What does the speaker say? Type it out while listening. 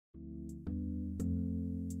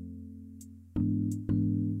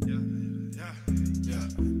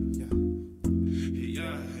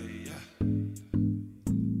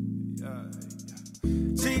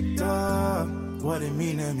what it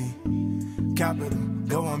mean to me. Capital,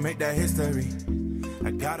 go and make that history. I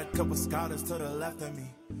got a couple scholars to the left of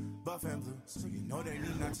me. Buff and blue, so you know they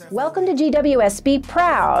need not that. Welcome to GWSB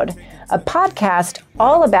Proud, a podcast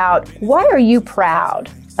all about why are you proud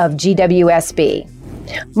of GWSB.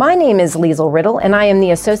 My name is Liesl Riddle, and I am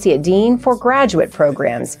the Associate Dean for Graduate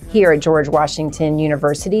Programs here at George Washington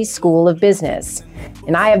University School of Business.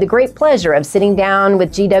 And I have the great pleasure of sitting down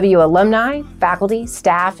with GW alumni, faculty,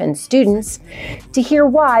 staff, and students to hear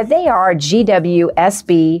why they are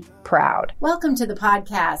GWSB proud. Welcome to the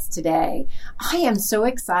podcast today. I am so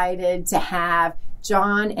excited to have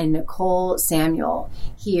John and Nicole Samuel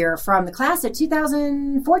here from the class of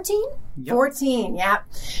 2014? Yep. 14, yeah.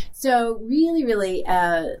 So really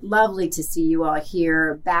lovely to see you all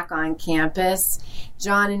here back on campus.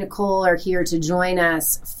 John and Nicole are here to join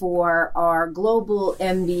us for our Global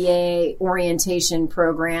MBA orientation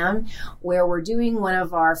program, where we're doing one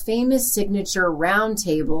of our famous signature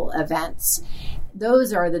roundtable events.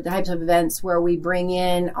 Those are the types of events where we bring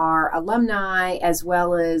in our alumni as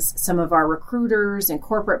well as some of our recruiters and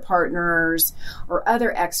corporate partners or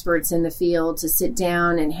other experts in the field to sit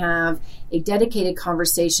down and have a dedicated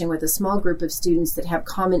conversation with a small group of students that have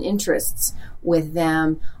common interests with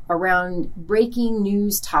them around breaking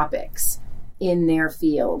news topics in their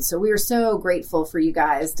field. So we are so grateful for you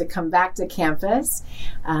guys to come back to campus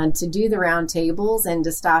to do the roundtables and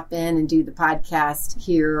to stop in and do the podcast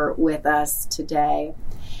here with us today.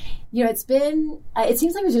 You know, it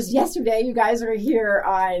seems like it was just yesterday you guys were here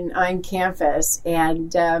on campus,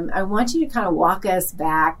 and I want you to kind of walk us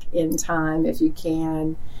back in time, if you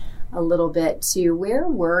can, a little bit to where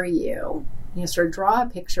were you? You know, sort of draw a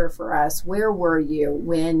picture for us. Where were you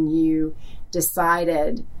when you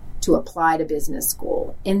decided to apply to business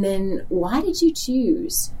school? And then why did you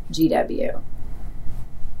choose GW?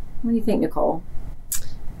 What do you think, Nicole?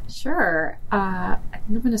 Sure. I think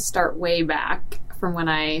I'm going to start way back from when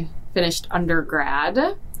I finished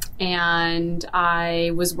undergrad. And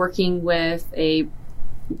I was working with a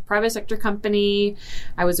private sector company.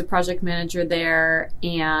 I was a project manager there,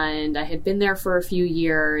 and I had been there for a few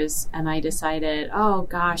years, and I decided, oh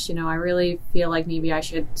gosh, you know, I really feel like maybe I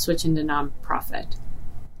should switch into nonprofit.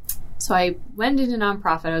 So I went into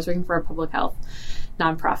nonprofit. I was working for a public health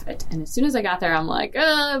nonprofit. And as soon as I got there, I'm like,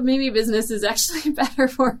 maybe business is actually better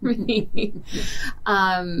for me.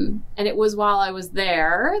 And it was while I was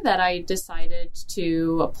there that I decided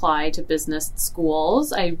to apply to business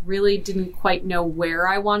schools. I really didn't quite know where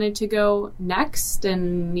I wanted to go next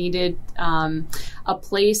and needed a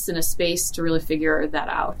place and a space to really figure that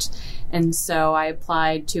out. And so I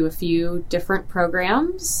applied to a few different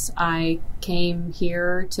programs. I came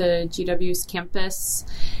here to GW's campus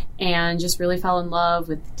and just really fell in love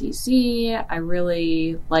with DC. I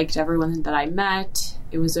really liked everyone that I met.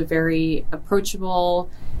 It was a very approachable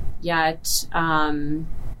yet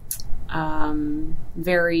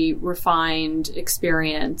very refined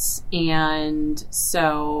experience. And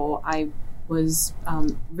so I was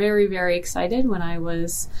very, very excited when I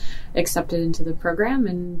was accepted into the program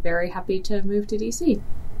and very happy to move to DC.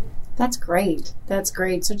 That's great. That's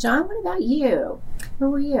great. So, John, what about you? Where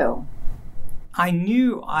were you? I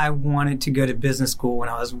knew I wanted to go to business school when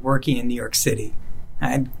I was working in New York City. I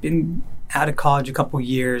had been out of college a couple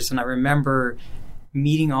years, and I remember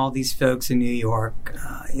meeting all these folks in New York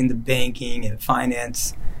in the banking and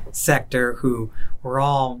finance sector who were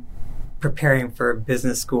all preparing for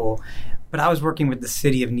business school. But I was working with the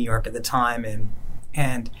city of New York at the time,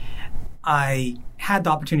 and I had the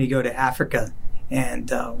opportunity to go to Africa and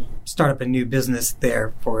start up a new business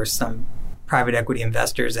there for some private equity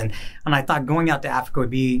investors. And I thought going out to Africa would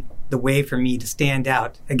be the way for me to stand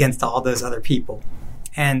out against all those other people.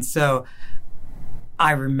 And so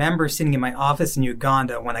I remember sitting in my office in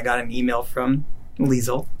Uganda when I got an email from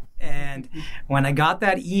Liesl. And when I got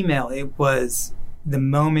that email, it was the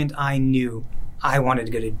moment I knew I wanted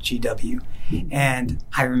to go to GW. And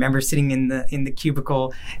I remember sitting in the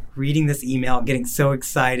cubicle, reading this email, getting so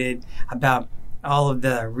excited about all of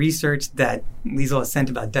the research that Liesl has sent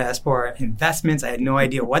about diaspora investments. I had no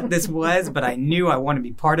idea what this was, but I knew I wanted to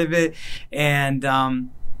be part of it. And I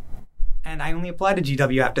only applied to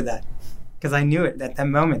GW after that because I knew it at that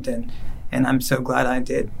moment. And I'm so glad I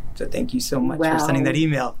did. So thank you so much for sending that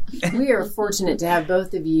email. We are fortunate to have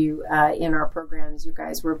both of you in our programs. You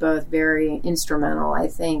guys were both very instrumental, I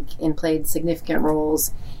think, and played significant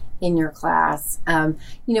roles in your class. You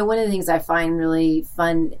know, one of the things I find really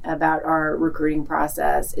fun about our recruiting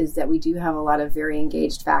process is that we do have a lot of very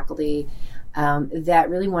engaged faculty that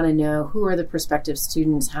really want to know who are the prospective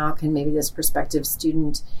students, how can maybe this prospective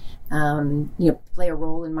student play a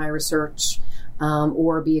role in my research.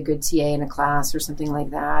 or be a good TA in a class or something like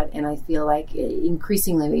that. And I feel like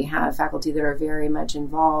increasingly we have faculty that are very much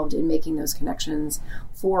involved in making those connections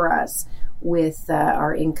for us with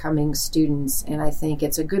our incoming students. And I think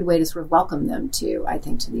it's a good way to sort of welcome them to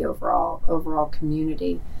the overall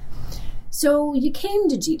community. So you came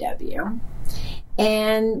to GW,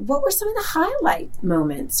 and what were some of the highlight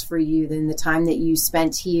moments for you in the time that you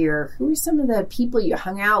spent here? Who were some of the people you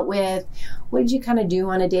hung out with? What did you kind of do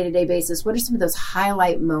on a day-to-day basis? What are some of those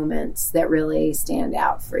highlight moments that really stand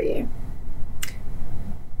out for you?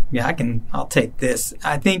 Yeah, I'll take this.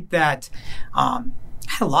 I think that I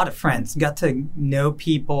had a lot of friends, got to know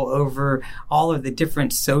people over all of the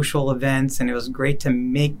different social events, and it was great to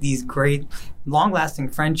make these great, long-lasting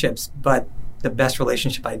friendships. But the best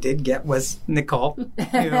relationship I did get was Nicole,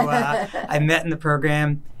 who I met in the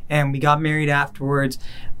program, and we got married afterwards.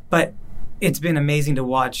 But it's been amazing to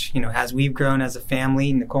watch, as we've grown as a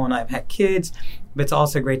family. Nicole and I have had kids, but it's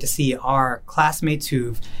also great to see our classmates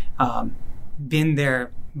who've been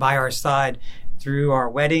there by our side through our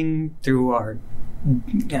wedding, through our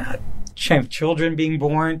children being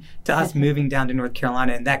born, to us moving down to North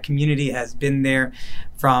Carolina. And that community has been there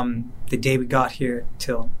from the day we got here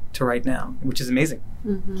to right now, which is amazing.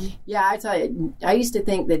 Mm-hmm. Yeah, I tell you, I used to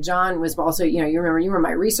think that John was also, you remember you were my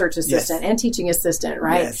research assistant and teaching assistant,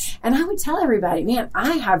 right? Yes. And I would tell everybody, man,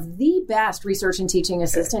 I have the best research and teaching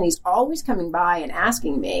assistant. He's always coming by and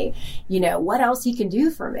asking me, what else he can do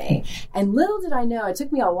for me. And little did I know, it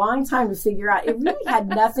took me a long time to figure out, it really had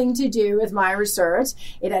nothing to do with my research.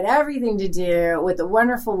 It had everything to do with the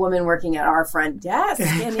wonderful woman working at our front desk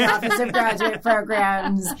in the Office of Graduate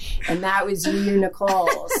Programs. And that was you, Nicole.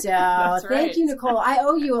 So thank you, Nicole. I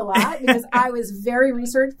owe you a lot because I was very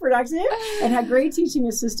research productive and had great teaching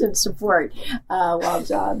assistant support while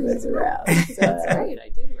John was around. So, that's right. I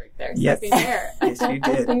did work there. Yes. There. Yes, you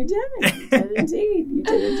did. You did indeed. You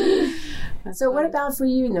did indeed. So what about for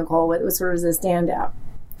you, Nicole? What was sort of the standout?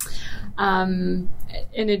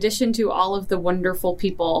 In addition to all of the wonderful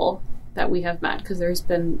people that we have met, because there's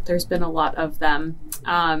been a lot of them,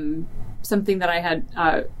 something that I had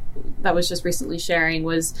that was just recently sharing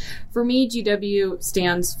was, for me, GW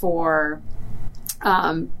stands for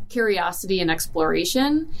curiosity and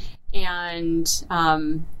exploration. And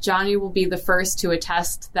Johnny will be the first to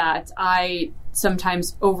attest that I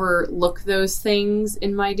sometimes overlook those things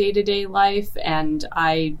in my day-to-day life, and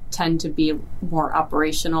I tend to be more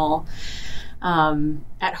operational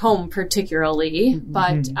at home particularly. Mm-hmm.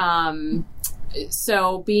 But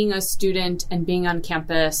so being a student and being on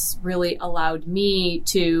campus really allowed me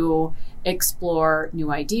to explore new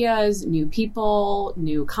ideas, new people,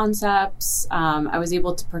 new concepts. I was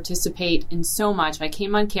able to participate in so much. I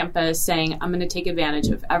came on campus saying, I'm going to take advantage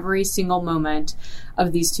of every single moment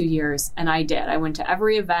of these 2 years. And I did. I went to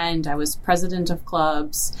every event. I was president of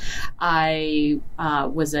clubs. I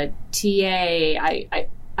was a TA.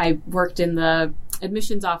 I worked in the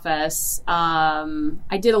admissions office.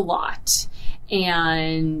 I did a lot.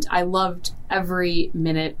 And I loved every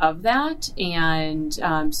minute of that. And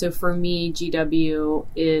so for me, GW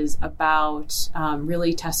is about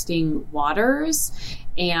really testing waters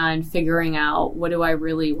and figuring out, what do I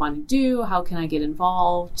really want to do? How can I get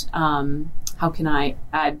involved? How can I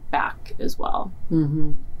add back as well?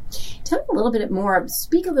 Mm-hmm. Tell me a little bit more,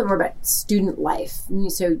 speak a little more about student life.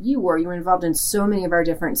 So you were involved in so many of our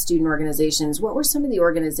different student organizations. What were some of the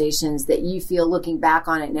organizations that you feel, looking back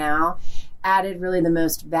on it now, added really the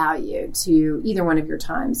most value to either one of your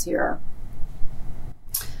times here?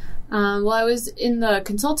 Well, I was in the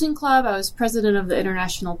consulting club. I was president of the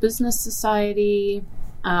International Business Society.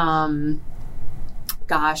 I'm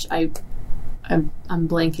blanking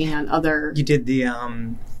on other. You did the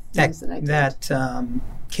that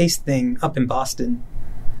case thing up in Boston.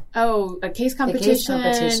 Oh, a case competition. The case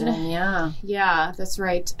competition, yeah. Yeah, that's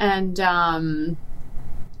right. And other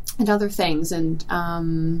things. And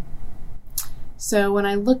so when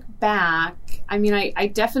I look back, I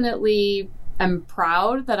definitely am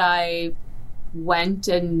proud that I went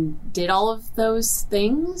and did all of those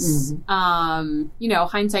things. Mm-hmm.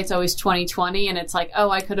 Hindsight's always 20/20, and it's like, oh,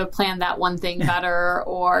 I could have planned that one thing better,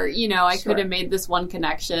 or I could have made this one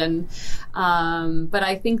connection. But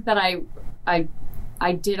I think that I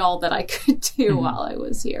did all that I could do while I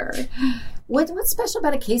was here. What's special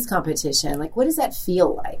about a case competition? Like, what does that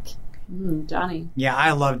feel like? Johnny. Yeah,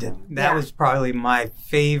 I loved it. That was probably one of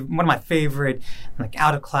my favorite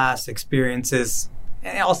out of class experiences.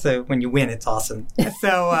 And also, when you win, it's awesome.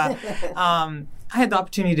 So I had the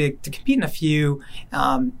opportunity to compete in a few,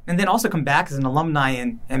 and then also come back as an alumni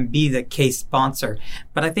and be the case sponsor.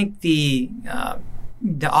 But I think the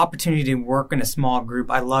the opportunity to work in a small group.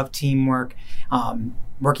 I love teamwork,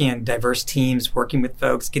 working on diverse teams, working with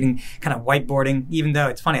folks, getting kind of whiteboarding, even though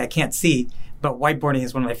it's funny, I can't see, but whiteboarding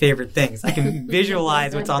is one of my favorite things. I can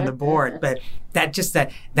visualize what's on the board, but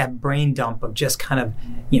that brain dump of just kind of,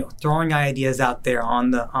 throwing ideas out there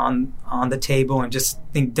on the table and just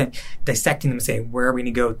dissecting them and saying, where are we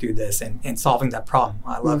going to go through this and solving that problem.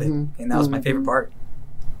 I love it. And that was my favorite part.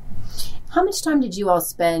 How much time did you all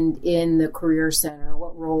spend in the Career Center?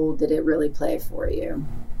 What role did it really play for you?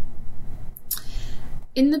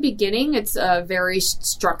 In the beginning, it's a very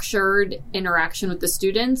structured interaction with the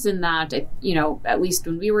students in that, at least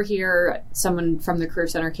when we were here, someone from the Career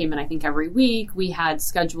Center came in, I think, every week. We had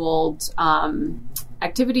scheduled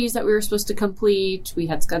activities that we were supposed to complete. We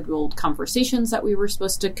had scheduled conversations that we were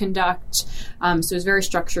supposed to conduct. So it was very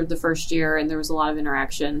structured the first year, and there was a lot of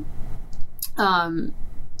interaction.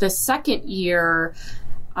 The second year,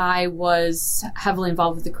 I was heavily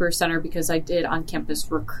involved with the Career Center because I did on-campus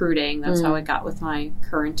recruiting. That's how I got with my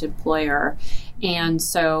current employer. And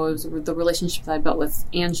so it was the relationship that I built with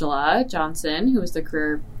Angela Johnson, who was the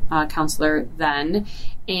career counselor then.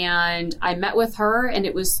 And I met with her, and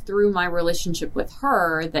it was through my relationship with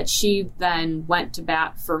her that she then went to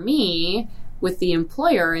bat for me with the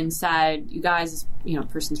employer and said, you guys,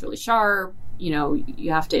 person's really sharp.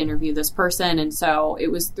 You have to interview this person. And so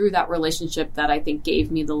it was through that relationship that I think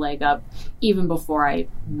gave me the leg up even before I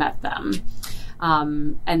met them.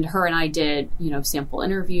 And her and I did, sample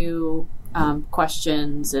interview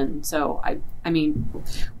questions. And so,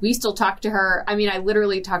 we still talk to her. I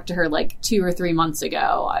literally talked to her like 2 or 3 months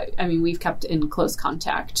ago. We've kept in close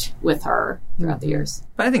contact with her throughout the years.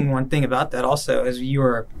 But I think one thing about that also is you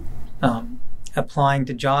were applying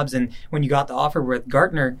to jobs, and when you got the offer with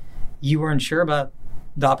Gartner, you weren't sure about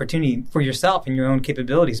the opportunity for yourself and your own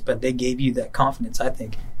capabilities, but they gave you that confidence, I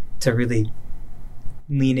think, to really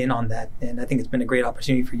lean in on that. And I think it's been a great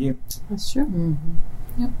opportunity for you. That's true.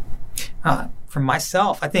 Mm-hmm. Yep. For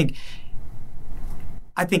myself, I think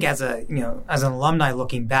as an alumni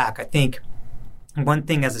looking back, I think one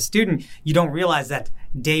thing as a student, you don't realize that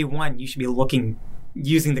day one you should be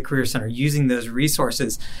using the Career Center, using those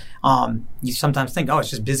resources. You sometimes think, it's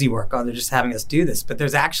just busy work. They're just having us do this. But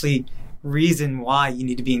there's actually reason why you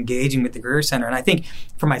need to be engaging with the Career Center. And I think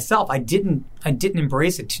for myself, I didn't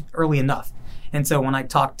embrace it early enough. And so when I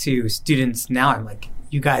talk to students now, I'm like,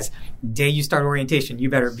 you guys, day you start orientation, you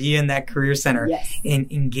better be in that Career Center and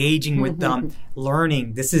engaging with them,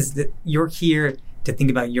 learning. You're here to think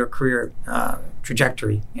about your career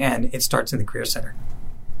trajectory, and it starts in the Career Center.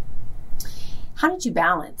 How did you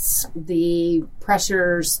balance the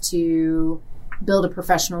pressures to build a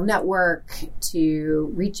professional network,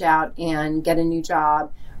 to reach out and get a new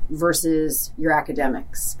job versus your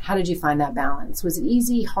academics? How did you find that balance? Was it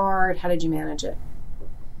easy, hard? How did you manage it?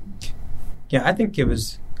 Yeah, I think it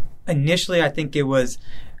was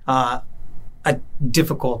a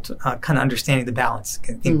difficult kind of understanding the balance.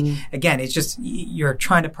 I think, again, it's just you're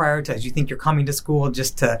trying to prioritize. You think you're coming to school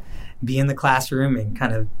just to be in the classroom and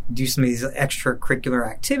kind of do some of these extracurricular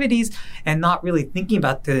activities and not really thinking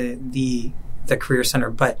about the Career Center.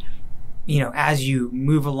 But, as you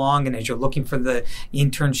move along and as you're looking for the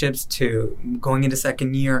internships to going into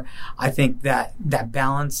second year, I think that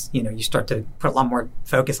balance, you start to put a lot more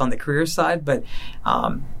focus on the career side. But,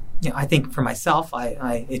 I think for myself,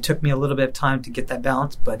 it took me a little bit of time to get that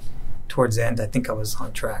balance, but towards the end, I think I was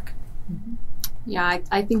on track. Mm-hmm. Yeah,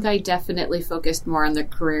 I think I definitely focused more on the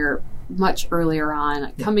career much earlier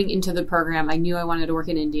on. Yeah. Coming into the program, I knew I wanted to work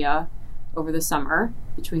in India over the summer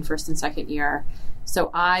between first and second year. So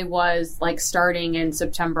I was starting in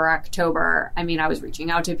September, October. I was reaching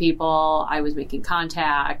out to people. I was making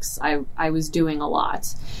contacts. I was doing a lot.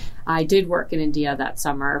 I did work in India that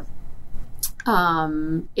summer.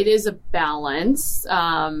 It is a balance.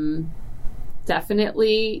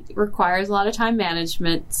 Definitely requires a lot of time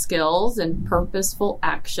management skills and purposeful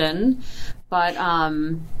action. But,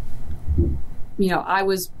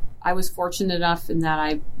 I was fortunate enough in that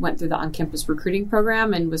I went through the on-campus recruiting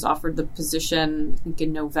program and was offered the position, I think,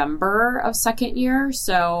 in November of second year.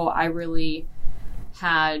 So I really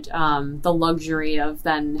had the luxury of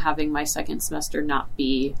then having my second semester not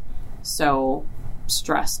be so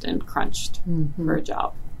stressed and crunched for a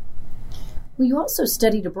job. Well, you also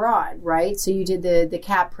studied abroad, right? So you did the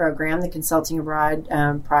CAP program, the Consulting Abroad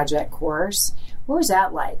project course. What was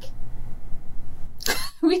that like?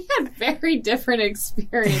 We had very different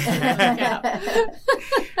experiences.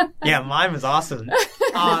 Yeah, mine was awesome.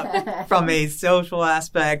 From a social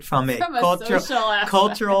aspect, from a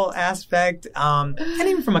cultural aspect, and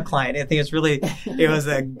even from a client. I think it was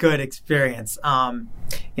a good experience.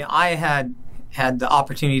 I had had the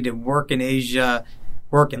opportunity to work in Asia,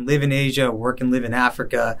 work and live in Asia, work and live in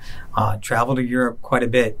Africa, travel to Europe quite a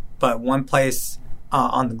bit. But one place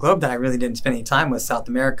on the globe that I really didn't spend any time was South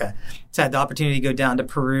America. So I had the opportunity to go down to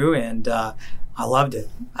Peru, and I loved it.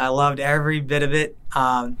 I loved every bit of it.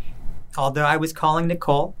 Although I was calling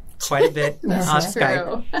Nicole quite a bit on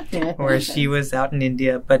Skype, where she was out in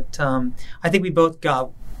India. But I think we both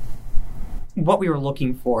got what we were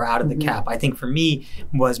looking for out of the CAP. I think for me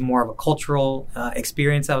was more of a cultural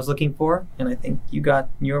experience I was looking for, and I think you got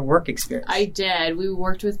your work experience. I did. We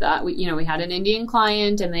worked with that. We had an Indian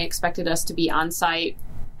client, and they expected us to be on site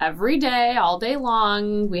every day, all day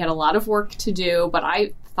long. We had a lot of work to do, but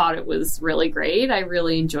I thought it was really great. I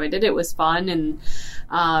really enjoyed it. It was fun, and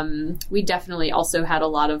we definitely also had a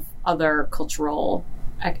lot of other cultural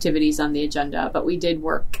activities on the agenda, but we did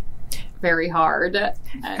work very hard.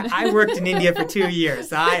 I worked in India for 2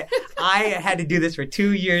 years. I had to do this for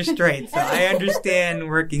 2 years straight, so I understand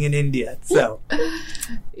working in India. So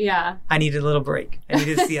yeah, I needed a little break. I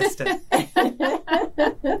needed a siesta.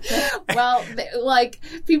 Well, like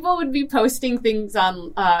people would be posting things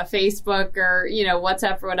on Facebook or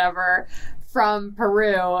WhatsApp or whatever from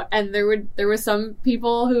Peru, and there was some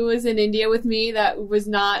people who was in India with me that was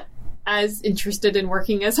not as interested in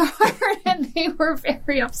working as hard, and they were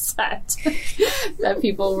very upset that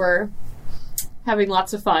people were having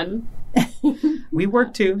lots of fun. We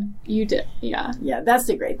worked too. You did, yeah. Yeah, that's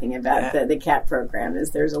the great thing about the CAP program is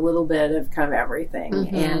there's a little bit of kind of everything,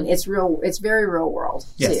 and it's very real world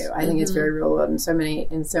too. I think it's very real world in so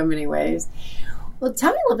many ways. Well,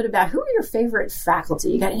 tell me a little bit about who are your favorite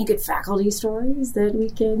faculty. You got any good faculty stories that we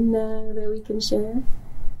can share?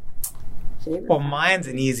 Well, mine's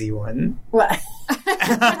an easy one. What?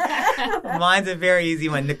 Mine's a very easy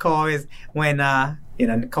one. Nicole is when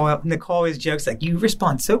Nicole always jokes like, "You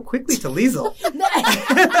respond so quickly to Liesl.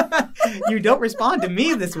 You don't respond to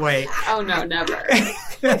me this way." Oh no, never.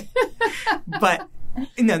 But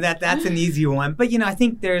that's an easy one. But I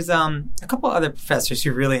think there's a couple other professors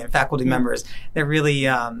who really and faculty members that really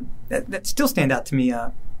that still stand out to me.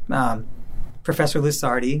 Professor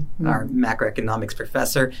Lusardi, our macroeconomics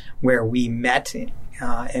professor, where we met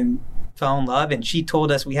and fell in love, and she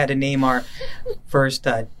told us we had to name our first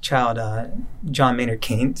child John Maynard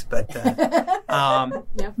Keynes, but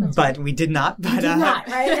but we did not. But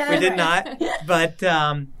we did not.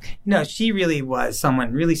 But she really was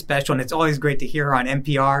someone really special, and it's always great to hear her on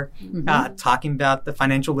NPR talking about the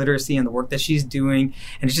financial literacy and the work that she's doing,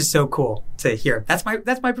 and it's just so cool to hear. That's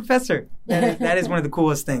my professor. That is one of the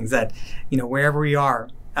coolest things that wherever we are.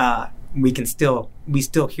 We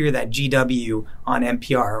still hear that GW on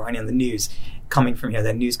NPR or on the news coming from here,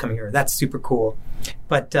 that news coming here. That's super cool.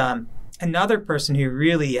 But another person who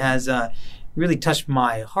really has really touched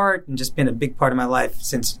my heart and just been a big part of my life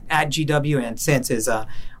since at GW and since is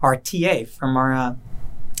our TA from our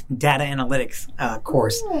data analytics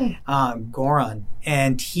course, Goran.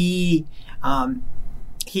 And he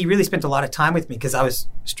really spent a lot of time with me because I was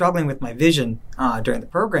struggling with my vision during the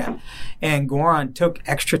program, and Goran took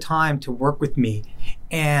extra time to work with me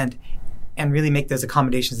and really make those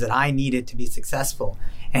accommodations that I needed to be successful.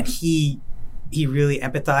 And he really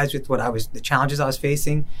empathized with the challenges I was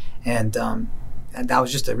facing, and that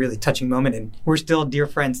was just a really touching moment. And we're still dear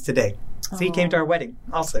friends today. So he came to our wedding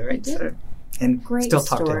also, right? So, and great still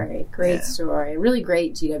talk to him. Great story. Really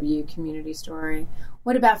great GW community story.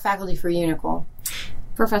 What about faculty for you, Nicole?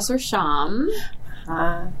 Professor Sham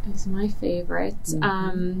is my favorite.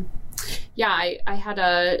 I had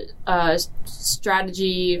a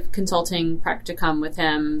strategy consulting practicum with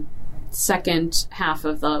him second half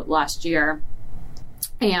of the last year.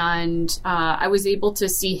 And I was able to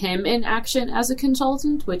see him in action as a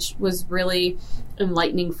consultant, which was really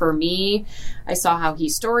enlightening for me. I saw how he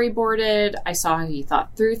storyboarded. I saw how he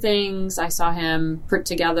thought through things. I saw him put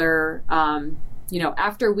together,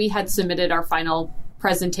 after we had submitted our final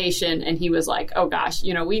presentation, and he was like, oh gosh,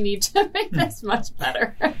 we need to make this much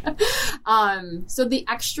better. So the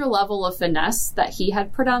extra level of finesse that he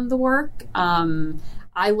had put on the work,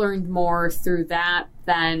 I learned more through that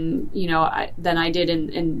than I did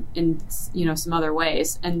in some other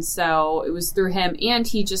ways. And so it was through him, and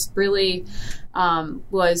he just really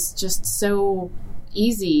was just so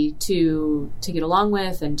easy to get along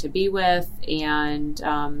with and to be with, and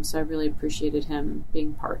so I really appreciated him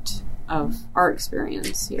being part of our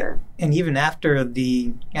experience here. And even after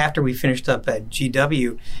we finished up at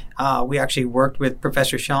GW, we actually worked with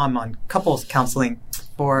Professor Sham on couples counseling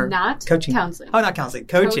for not coaching. Counseling. Oh, not counseling,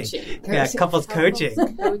 coaching. Yeah, couples coaching.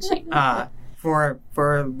 for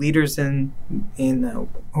leaders in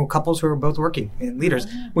couples who are both working and leaders,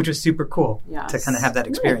 which was super cool to kind of have that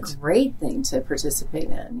experience. What a great thing to participate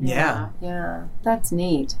in. Yeah, that's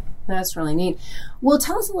neat. That's really neat. Well,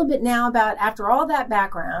 tell us a little bit now about, after all that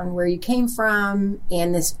background, where you came from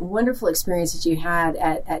and this wonderful experience that you had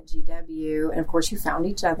at GW, and of course you found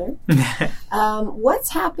each other.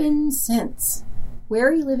 What's happened since? Where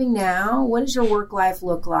are you living now? What does your work life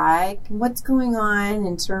look like? What's going on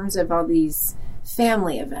in terms of all these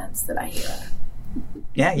family events that I hear?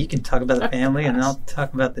 Yeah, you can talk about the family, and I'll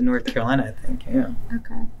talk about the North Carolina, I think. Yeah.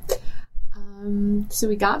 Okay. So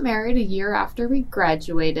we got married a year after we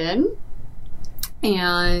graduated.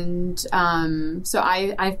 And so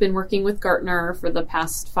I've been working with Gartner for the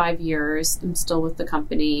past 5 years. I'm still with the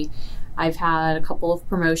company. I've had a couple of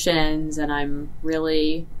promotions, and I'm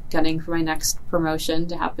really gunning for my next promotion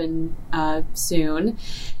to happen soon.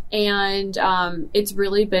 And it's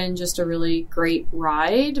really been just a really great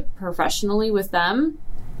ride professionally with them.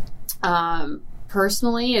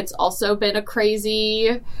 Personally, it's also been a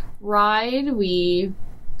crazy ride. We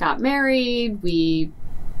got married. We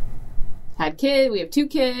had kids. We have 2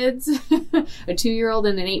 kids, a 2-year-old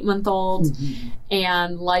and an 8-month-old. Mm-hmm.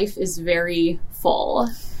 And life is very full.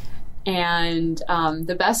 And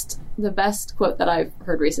the best quote that I've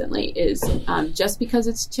heard recently is, just because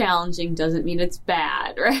it's challenging doesn't mean it's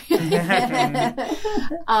bad, right?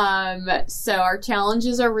 So our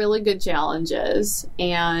challenges are really good challenges.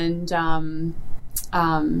 And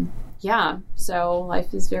so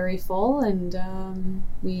life is very full, and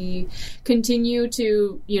we continue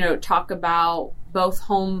to, talk about both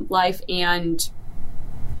home life and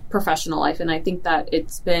professional life. And I think that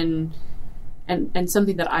it's been and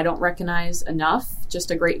something that I don't recognize enough, just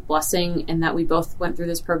a great blessing, in that we both went through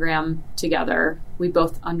this program together. We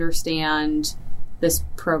both understand this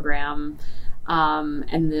program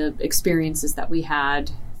and the experiences that we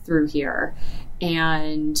had through here.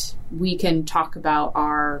 And we can talk about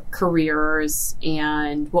our careers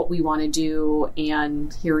and what we want to do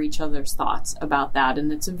and hear each other's thoughts about that.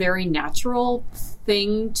 And it's a very natural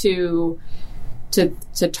thing to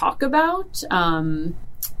talk about.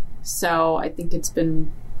 So I think it's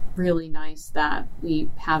been really nice that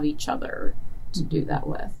we have each other to do that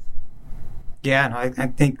with. Yeah, and I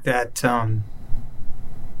think that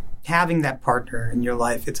having that partner in your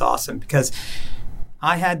life, it's awesome, because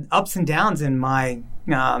I had ups and downs in my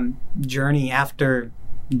journey after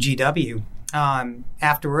GW.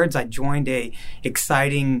 Afterwards, I joined a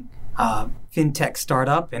exciting fintech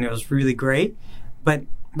startup, and it was really great. But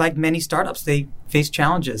like many startups, they face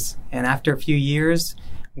challenges. And after a few years,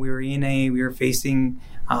 we were facing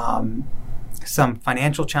some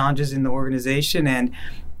financial challenges in the organization, and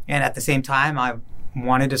at the same time, I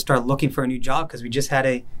wanted to start looking for a new job, because we just had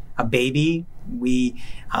a baby. We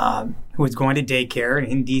who was going to daycare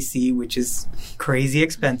in DC, which is crazy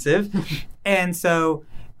expensive. And so,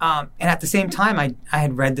 and at the same time, I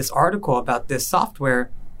had read this article about this software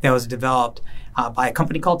that was developed by a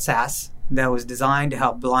company called SAS that was designed to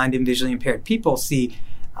help blind and visually impaired people see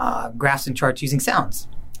graphs and charts using sounds,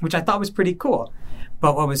 which I thought was pretty cool.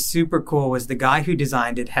 But what was super cool was the guy who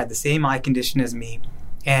designed it had the same eye condition as me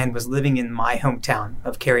and was living in my hometown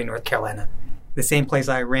of Cary, North Carolina, the same place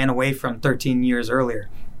I ran away from 13 years earlier.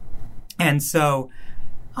 And so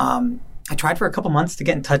I tried for a couple months to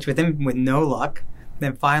get in touch with him with no luck.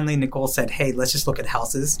 Then finally Nicole said, hey, let's just look at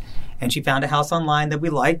houses. And she found a house online that we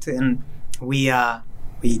liked, and we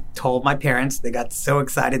told my parents. They got so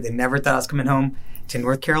excited. They never thought I was coming home to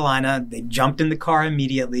North Carolina. They jumped in the car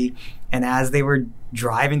immediately. And as they were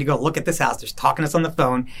driving to go look at this house, they're talking to us on the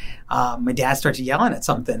phone. My dad starts yelling at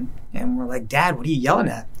something. And we're like, Dad, what are you yelling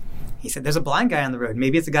at? He said, there's a blind guy on the road.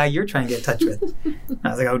 Maybe it's a guy you're trying to get in touch with. I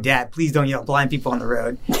was like, oh, Dad, please don't yell at blind people on the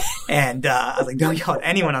road. And I was like, don't yell at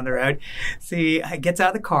anyone on the road. So he gets out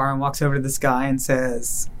of the car and walks over to this guy and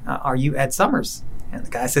says, are you Ed Summers? And the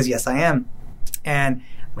guy says, yes, I am. And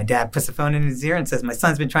my dad puts the phone in his ear and says, my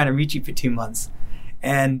son's been trying to reach you for 2 months.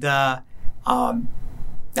 And I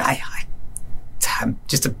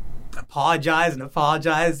just apologize.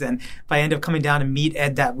 And I end up coming down to meet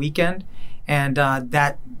Ed that weekend. And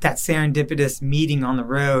that serendipitous meeting on the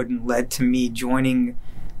road led to me joining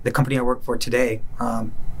the company I work for today,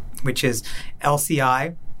 which is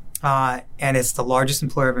LCI, and it's the largest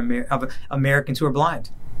employer of Americans who are blind.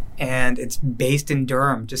 And it's based in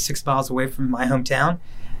Durham, just 6 miles away from my hometown.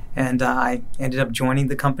 And I ended up joining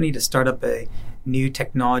the company to start up a new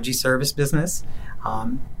technology service business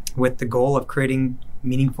with the goal of creating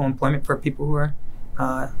meaningful employment for people who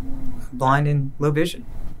are blind and low vision.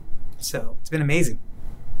 So it's been amazing.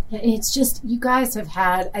 It's just, you guys have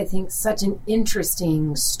had, I think, such an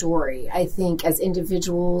interesting story, I think, as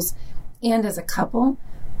individuals and as a couple.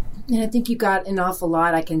 And I think you got an awful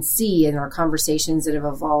lot, I can see in our conversations that have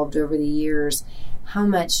evolved over the years, how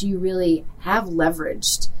much you really have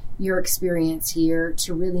leveraged your experience here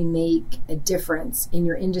to really make a difference in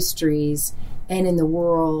your industries and in the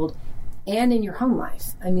world and in your home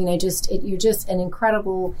life. I mean, you're just an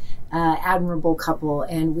incredible, admirable couple,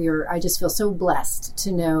 and I just feel so blessed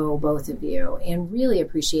to know both of you, and really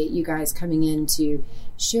appreciate you guys coming in to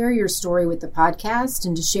share your story with the podcast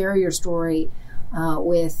and to share your story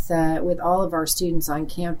with all of our students on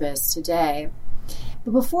campus today.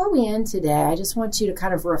 But before we end today, I just want you to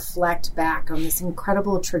kind of reflect back on this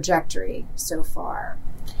incredible trajectory so far.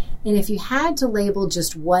 And if you had to label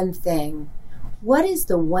just one thing, what is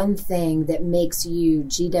the one thing that makes you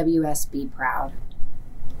GWSB proud?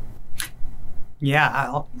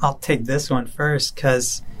 Yeah, I'll take this one first,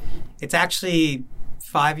 because it's actually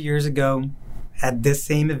 5 years ago at this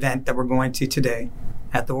same event that we're going to today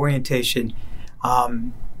at the orientation,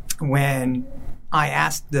 when I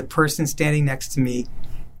asked the person standing next to me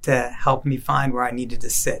to help me find where I needed to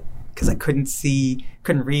sit, because I couldn't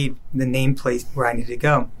read the nameplate where I needed to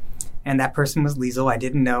go. And that person was Liesl. I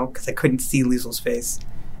didn't know because I couldn't see Liesl's face.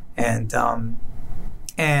 And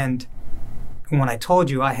when I told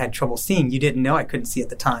you I had trouble seeing, you didn't know I couldn't see at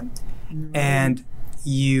the time. Mm-hmm. And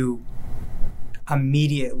you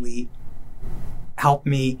immediately helped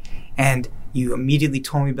me, and you immediately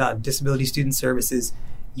told me about Disability Student Services.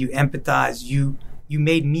 You empathized. You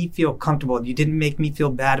made me feel comfortable. You didn't make me feel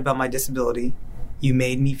bad about my disability. You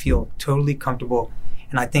made me feel totally comfortable.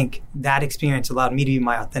 And I think that experience allowed me to be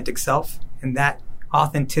my authentic self. And that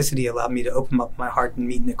authenticity allowed me to open up my heart and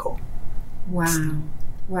meet Nicole. Wow.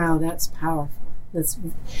 Wow, that's powerful.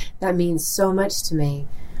 That means so much to me.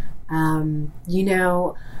 I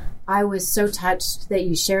was so touched that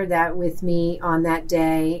you shared that with me on that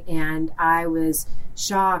day. And I was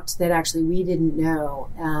shocked that actually we didn't know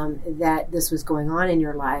that this was going on in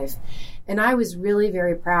your life. And I was really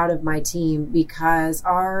very proud of my team, because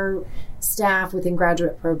our staff within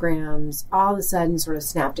graduate programs all of a sudden sort of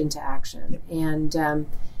snapped into action. And,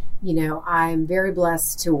 I'm very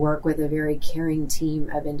blessed to work with a very caring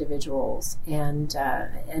team of individuals. And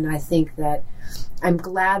I think that I'm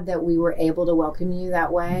glad that we were able to welcome you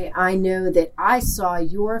that way. I know that I saw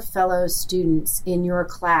your fellow students in your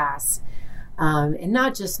class, and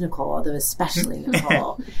not just Nicole, although especially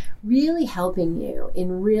Nicole, really helping you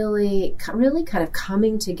in really kind of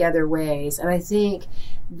coming together ways. And I think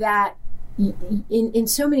that in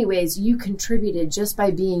so many ways you contributed just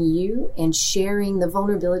by being you and sharing the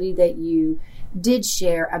vulnerability that you did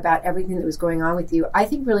share about everything that was going on with you. I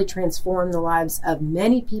think really transformed the lives of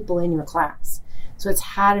many people in your class. So it's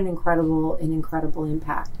had an incredible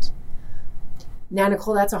impact. Now,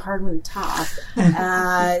 Nicole, that's a hard one to top.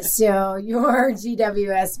 So your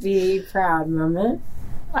GWSB proud moment.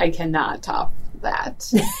 I cannot top that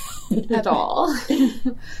at all.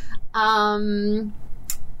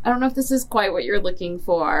 I don't know if this is quite what you're looking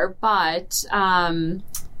for, but, I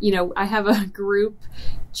have a group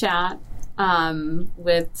chat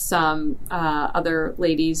with some other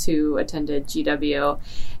ladies who attended GW,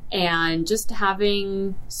 and just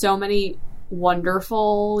having so many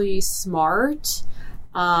wonderfully smart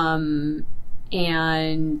and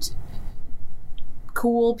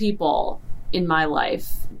cool people in my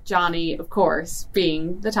life. Johnny, of course,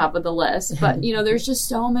 being the top of the list. But, there's just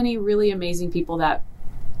so many really amazing people that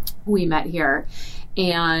we met here.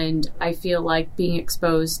 And I feel like being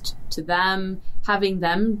exposed to them, having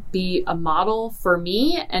them be a model for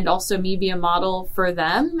me, and also me be a model for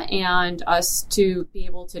them, and us to be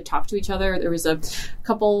able to talk to each other. There was a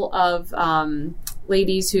couple of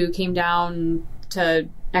ladies who came down to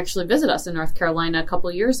actually visit us in North Carolina a couple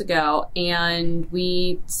of years ago, and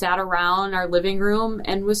we sat around our living room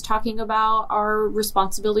and was talking about our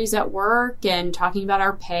responsibilities at work and talking about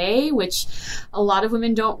our pay, which a lot of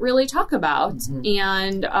women don't really talk about. Mm-hmm.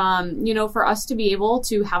 And for us to be able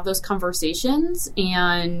to have those conversations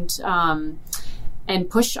and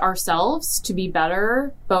push ourselves to be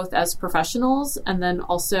better, both as professionals, and then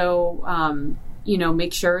also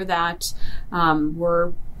make sure that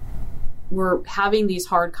we're having these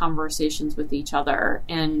hard conversations with each other.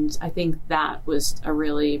 And I think that was a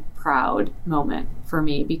really proud moment for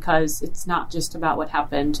me, because it's not just about what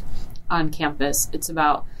happened on campus. It's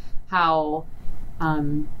about how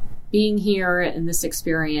being here in this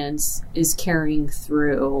experience is carrying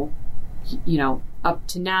through, up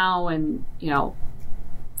to now and,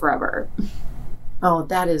 forever. Oh,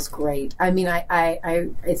 that is great. I mean, I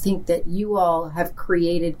think that you all have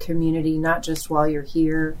created community, not just while you're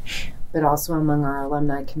here, but also among our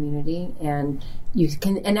alumni community. And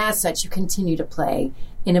and as such, you continue to play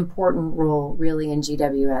an important role really in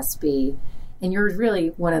GWSB. And you're really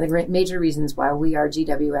one of the great major reasons why we are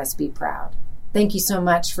GWSB proud. Thank you so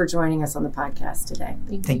much for joining us on the podcast today.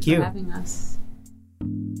 Thank you for having us.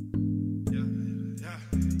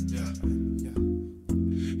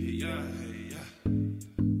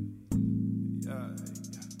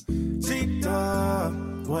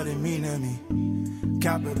 What it mean to me.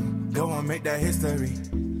 Capital, go and make that history.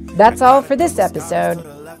 That's all for this episode.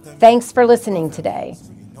 Thanks for listening today.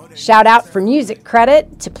 Shout out for music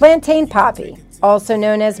credit to Plantain Poppy, also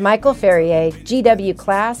known as Michael Ferrier, GW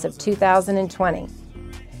Class of 2020.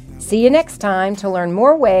 See you next time to learn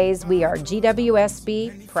more ways we are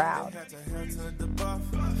GWSB proud.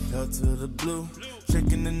 Hell to the blue,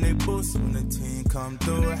 shaking in they boots when the team come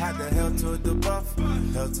through. Had the hell to the buff,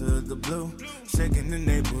 hell to the blue, shaking in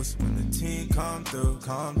they boots when the team come through,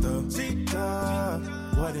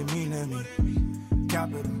 Cheetah, what it mean to me?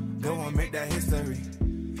 Capital, go and make that history.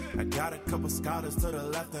 I got a couple scholars to the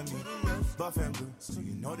left of me, buff and blue, so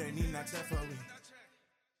you know they need not check for me.